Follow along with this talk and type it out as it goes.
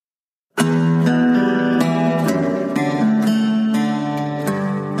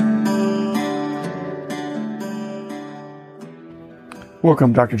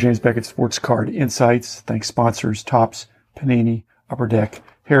Welcome, Dr. James Beckett, Sports Card Insights. Thanks sponsors, Topps, Panini, Upper Deck,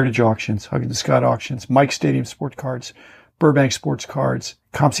 Heritage Auctions, Huggins Scott Auctions, Mike Stadium Sports Cards, Burbank Sports Cards,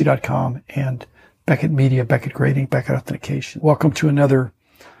 ComC.com, and Beckett Media, Beckett Grading, Beckett Authentication. Welcome to another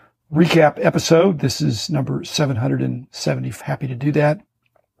recap episode. This is number 770. Happy to do that.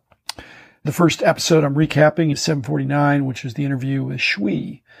 The first episode I'm recapping is 749, which is the interview with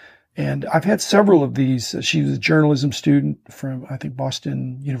Shui. And I've had several of these. She was a journalism student from, I think,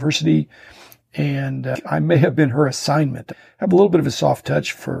 Boston University. And I may have been her assignment. I have a little bit of a soft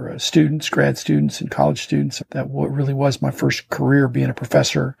touch for students, grad students and college students. That really was my first career being a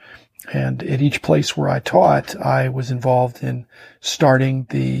professor. And at each place where I taught, I was involved in starting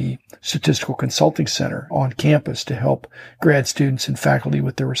the Statistical Consulting Center on campus to help grad students and faculty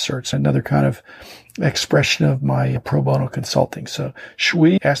with their research. Another kind of expression of my pro bono consulting. So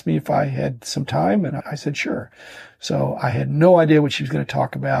Shui asked me if I had some time, and I said, sure. So I had no idea what she was going to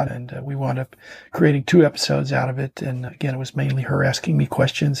talk about, and we wound up creating 2 episodes out of it. And again, it was mainly her asking me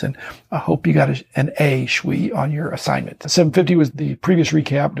questions, and I hope you got an A, Shui, on your assignment. 750 was the previous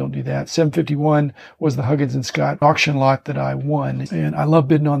recap. Don't do that. 751 was the Huggins and Scott auction lot that I won, and I love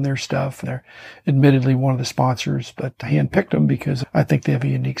bidding on their stuff. They're admittedly one of the sponsors, but I handpicked them because I think they have a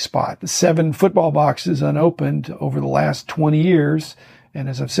unique spot. The 7 football boxes unopened over the last 20 years. And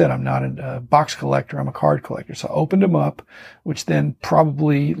as I've said, I'm not a box collector. I'm a card collector. So I opened them up, which then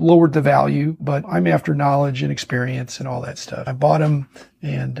probably lowered the value, but I'm after knowledge and experience and all that stuff. I bought them,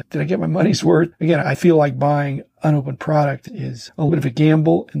 and did I get my money's worth? Again, I feel like buying unopened product is a little bit of a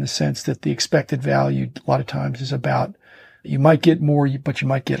gamble in the sense that the expected value a lot of times is about you might get more, but you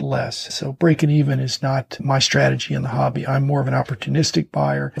might get less. So breaking even is not my strategy in the hobby. I'm more of an opportunistic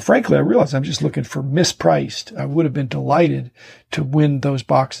buyer. Frankly, I realize I'm just looking for mispriced. I would have been delighted to win those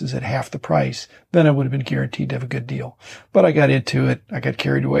boxes at half the price. Then I would have been guaranteed to have a good deal. But I got into it. I got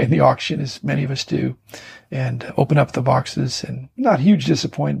carried away in the auction, as many of us do, and opened up the boxes, and not huge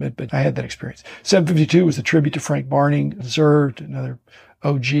disappointment, but I had that experience. 752 was the tribute to Frank Barning, deserved, another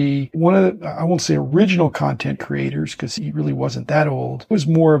OG, one of the, I won't say original content creators because he really wasn't that old. He was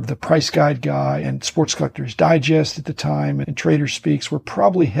more of the price guide guy, and Sports Collectors Digest at the time and Trader Speaks were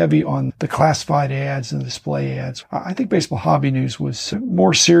probably heavy on the classified ads and the display ads. I think Baseball Hobby News was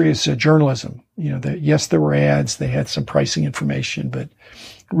more serious journalism. You know, yes, there were ads. They had some pricing information, but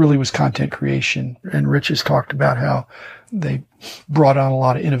really was content creation. And Rich has talked about how they brought on a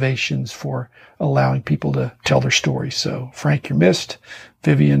lot of innovations for allowing people to tell their story. So Frank, you're missed.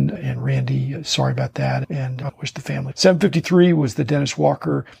 Vivian and Randy, sorry about that, and I wish the family. 753 was the Dennis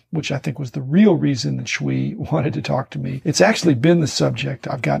Walker, which I think was the real reason that Shui wanted to talk to me. It's actually been the subject.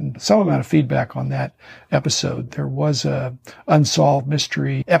 I've gotten some amount of feedback on that episode. There was a unsolved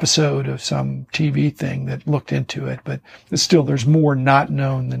mystery episode of some TV thing that looked into it, but still there's more not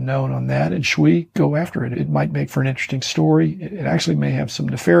known than known on that, and Shui, go after it. It might make for an interesting story. It actually may have some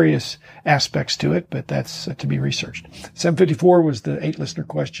nefarious aspects to it, but that's to be researched. 754 was the 8 listener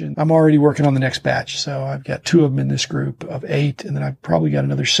question. I'm already working on the next batch. So I've got 2 of them in this group of 8, and then I've probably got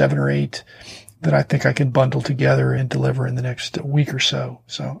another 7 or 8 that I think I can bundle together and deliver in the next week or so.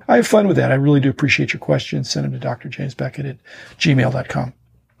 So I have fun with that. I really do appreciate your questions. Send them to drjamesbeckett@gmail.com.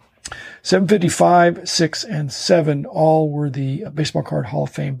 755, 6, and 7 all were the Baseball Card Hall of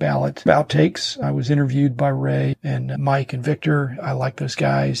Fame ballot outtakes. I was interviewed by Ray and Mike and Victor. I like those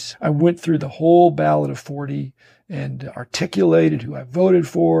guys. I went through the whole ballot of 40 and articulated who I voted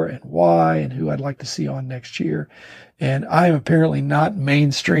for and why and who I'd like to see on next year. And I am apparently not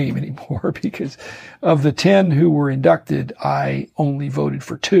mainstream anymore because of the 10 who were inducted, I only voted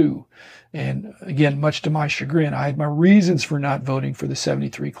for 2. And again, much to my chagrin, I had my reasons for not voting for the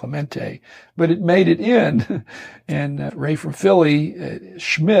 73 Clemente, but it made it in. And Ray from Philly,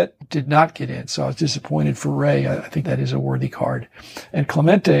 Schmidt, did not get in. So I was disappointed for Ray. I think that is a worthy card. And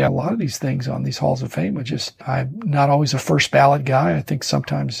Clemente, a lot of these things on these Halls of Fame, I'm not always a first ballot guy. I think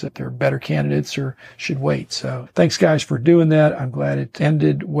sometimes that there are better candidates or should wait. So thanks guys for doing that. I'm glad it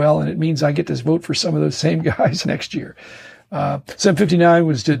ended well, and it means I get to vote for some of those same guys next year. 759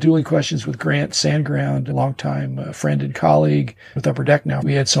 was the dueling questions with Grant Sandground, a longtime friend and colleague with Upper Deck now.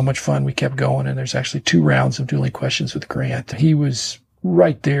 We had so much fun. We kept going, and there's actually 2 rounds of dueling questions with Grant. He was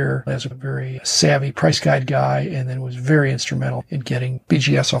right there as a very savvy price guide guy, and then was very instrumental in getting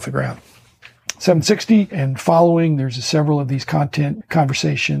BGS off the ground. 760 and following, there's several of these content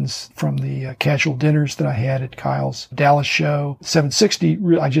conversations from the casual dinners that I had at Kyle's Dallas show. 760,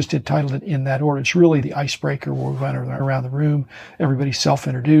 I just had titled it in that order. It's really the icebreaker where we went around the room. Everybody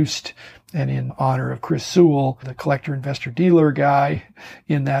self-introduced. And in honor of Chris Sewell, the collector, investor, dealer guy,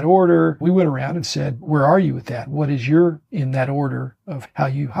 in that order, we went around and said, where are you with that? What is your in that order of how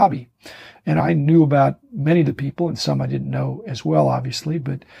you hobby? And I knew about many of the people, and some I didn't know as well, obviously,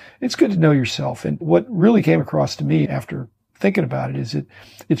 but it's good to know yourself. And what really came across to me after thinking about it is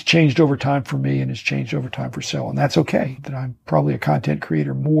it's changed over time for me, and it's changed over time for Sewell. And that's okay, that I'm probably a content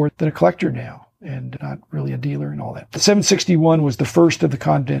creator more than a collector now, and not really a dealer and all that. The 761 was the first of the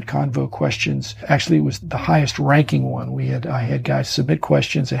Content Convo questions. Actually, it was the highest ranking one. I had guys submit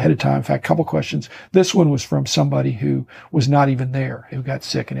questions ahead of time. In fact, a couple questions. This one was from somebody who was not even there, who got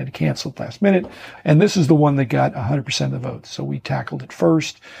sick and had to cancel last minute. And this is the one that got 100% of the votes. So we tackled it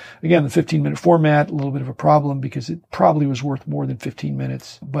first. Again, the 15-minute format, a little bit of a problem because it probably was worth more than 15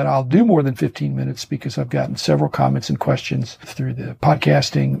 minutes. But I'll do more than 15 minutes because I've gotten several comments and questions through the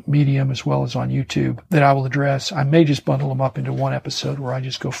podcasting medium as well as on YouTube that I will address. I may just bundle them up into one episode where I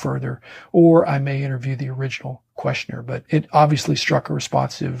just go further, or I may interview the original questioner, but it obviously struck a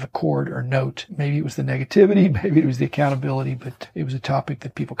responsive chord or note. Maybe it was the negativity, maybe it was the accountability, but it was a topic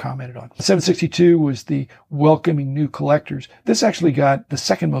that people commented on. 762 was the welcoming new collectors. This actually got the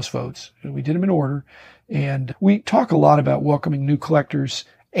second most votes. We did them in order, and we talk a lot about welcoming new collectors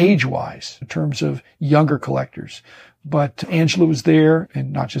age-wise in terms of younger collectors. But Angela was there,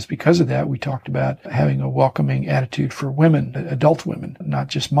 and not just because of that. We talked about having a welcoming attitude for women, adult women, not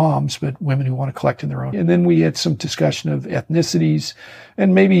just moms, but women who want to collect in their own. And then we had some discussion of ethnicities,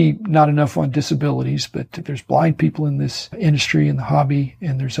 and maybe not enough on disabilities, but there's blind people in this industry, in the hobby,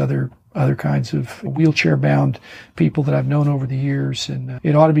 and there's other kinds of wheelchair-bound people that I've known over the years. And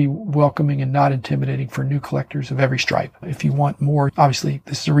it ought to be welcoming and not intimidating for new collectors of every stripe. If you want more, obviously,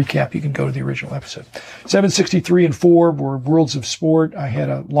 this is a recap. You can go to the original episode. 763 and 4 were Worlds of Sport. I had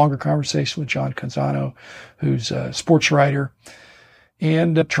a longer conversation with John Canzano, who's a sports writer,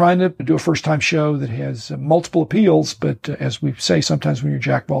 and trying to do a first-time show that has multiple appeals. But as we say, sometimes when you're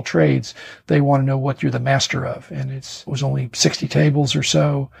jack of all trades, they want to know what you're the master of. And it was only 60 tables or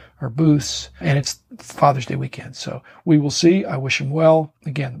so, or booths, and it's Father's Day weekend. So we will see. I wish him well.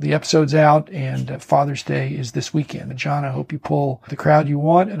 Again, the episode's out, and Father's Day is this weekend. And John, I hope you pull the crowd you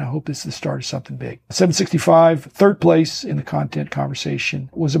want, and I hope this is the start of something big. 765, third place in the content conversation,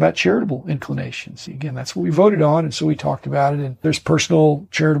 was about charitable inclinations. Again, that's what we voted on, and so we talked about it. And there's personal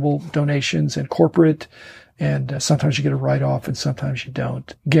charitable donations and corporate, and sometimes you get a write-off and sometimes you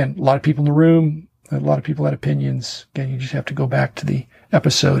don't. Again, a lot of people in the room, a lot of people had opinions. Again, you just have to go back to the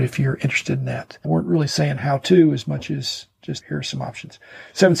episode if you're interested in that. We weren't really saying how to as much as just here are some options.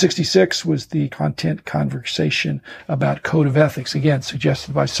 766 was the content conversation about code of ethics, again,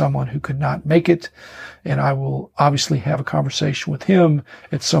 suggested by someone who could not make it. And I will obviously have a conversation with him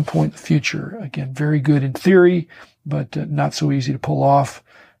at some point in the future. Again, very good in theory, but not so easy to pull off.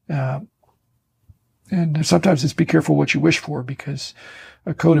 And sometimes it's be careful what you wish for, because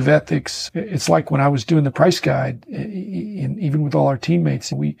a code of ethics, it's like when I was doing the price guide, even with all our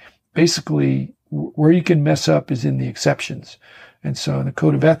teammates, we basically, where you can mess up is in the exceptions. And so in the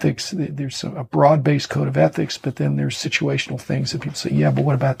code of ethics, there's a broad-based code of ethics, but then there's situational things that people say, yeah, but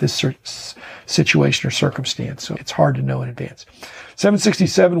what about this situation or circumstance? So it's hard to know in advance.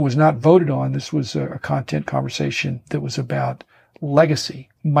 767 was not voted on. This was a content conversation that was about legacy.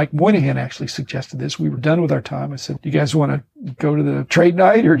 Mike Moynihan actually suggested this. We were done with our time. I said, do you guys want to go to the trade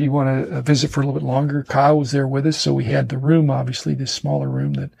night, or do you want to visit for a little bit longer? Kyle was there with us. So we had the room, obviously this smaller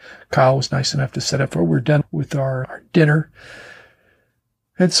room that Kyle was nice enough to set up for. We're done with our dinner.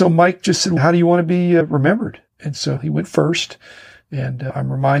 And so Mike just said, how do you want to be remembered? And so he went first. And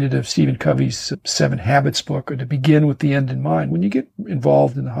I'm reminded of Stephen Covey's 7 Habits book, or to begin with the end in mind. When you get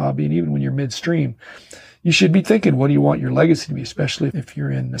involved in the hobby, and even when you're midstream, you should be thinking, what do you want your legacy to be, especially if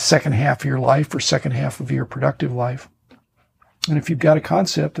you're in the second half of your life or second half of your productive life. And if you've got a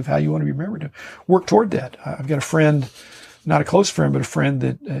concept of how you want to be remembered, to work toward that. I've got a friend, not a close friend, but a friend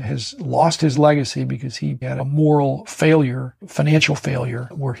that has lost his legacy because he had a moral failure, financial failure,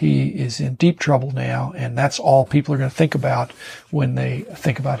 where he is in deep trouble now. And that's all people are going to think about when they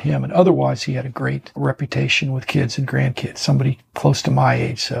think about him. And otherwise, he had a great reputation with kids and grandkids, somebody close to my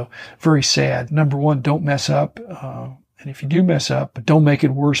age. So very sad. Number one, don't mess up. And if you do mess up, don't make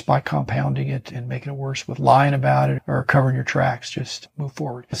it worse by compounding it and making it worse with lying about it or covering your tracks. Just move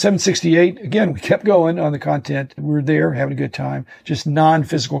forward. 768, again, we kept going on the content. We were there having a good time. Just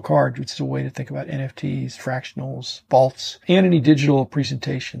non-physical cards, which is a way to think about NFTs, fractionals, vaults, and any digital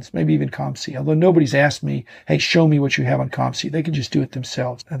presentations, maybe even COMC. Although nobody's asked me, hey, show me what you have on COMC. They can just do it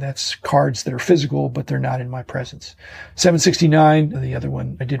themselves. And that's cards that are physical, but they're not in my presence. 769, the other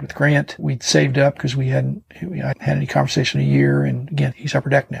one I did with Grant. We'd saved up because we hadn't had any conversation in a year, and again, he's Upper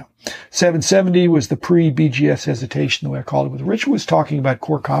Deck now. 770 was the pre-BGS hesitation, the way I called it. Rich was talking about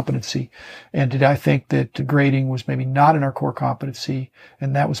core competency. And did I think that grading was maybe not in our core competency?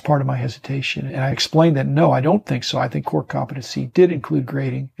 And that was part of my hesitation. And I explained that, no, I don't think so. I think core competency did include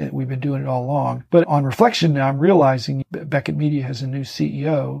grading. And we've been doing it all along. But on reflection, now I'm realizing Beckett Media has a new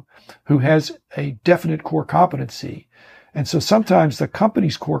CEO who has a definite core competency. And so sometimes the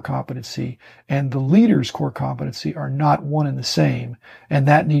company's core competency and the leader's core competency are not one and the same, and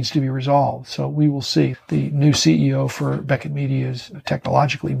that needs to be resolved. So we will see. The new CEO for Beckett Media is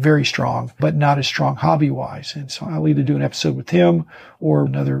technologically very strong, but not as strong hobby-wise. And so I'll either do an episode with him or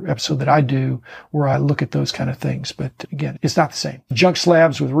another episode that I do where I look at those kind of things. But again, it's not the same. Junk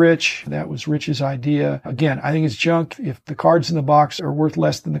slabs with Rich, that was Rich's idea. Again, I think it's junk if the cards in the box are worth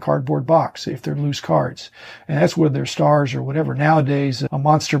less than the cardboard box, if they're loose cards. And that's whether they're stars or whatever. Nowadays, a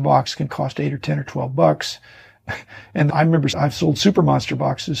monster box can cost $8 or $10 or $12. And I remember I've sold super monster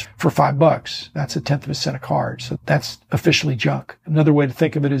boxes for $5. That's 1/10 of a cent of cards. So that's officially junk. Another way to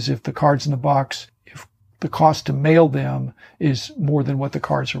think of it is if the cards in the box, if the cost to mail them is more than what the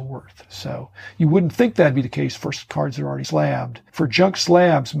cards are worth. So you wouldn't think that'd be the case for cards that are already slabbed. For junk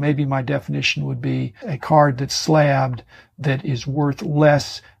slabs, maybe my definition would be a card that's slabbed that is worth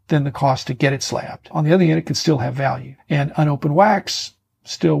less than the cost to get it slabbed. On the other hand, it could still have value. And unopened wax,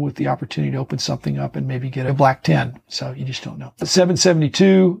 still with the opportunity to open something up and maybe get a black 10. So you just don't know. The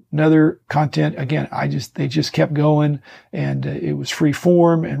 772, another content. Again, they just kept going and it was free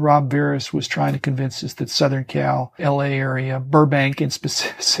form. And Rob Veras was trying to convince us that Southern Cal, LA area, Burbank in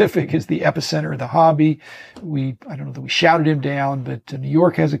specific is the epicenter of the hobby. I don't know that we shouted him down, but New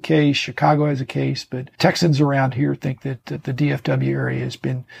York has a case, Chicago has a case, but Texans around here think that the DFW area has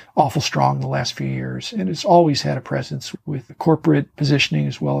been awful strong in the last few years. And it's always had a presence with corporate positioning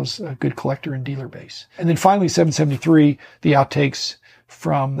as well as a good collector and dealer base. And then finally, 773, the outtakes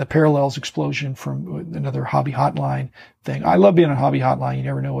from the Parallels explosion from another Hobby Hotline thing. I love being on Hobby Hotline. You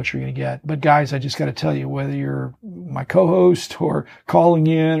never know what you're going to get. But guys, I just got to tell you, whether you're my co-host or calling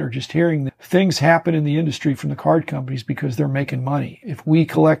in or just hearing things happen in the industry from the card companies because they're making money. If we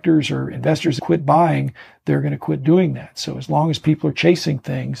collectors or investors quit buying, they're going to quit doing that. So as long as people are chasing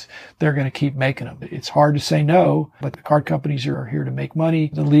things, they're going to keep making them. It's hard to say no, but the card companies are here to make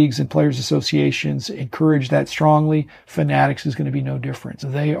money. The leagues and players associations encourage that strongly. Fanatics is going to be no different.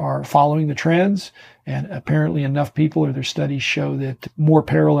 They are following the trends. And apparently enough people or their studies show that more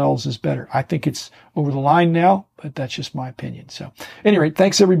parallels is better. I think it's over the line now, but that's just my opinion. So anyway,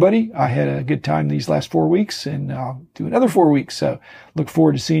 thanks everybody. I had a good time these last 4 weeks and I'll do another 4 weeks. So look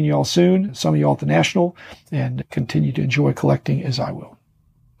forward to seeing you all soon, some of you all at the National, and continue to enjoy collecting as I will.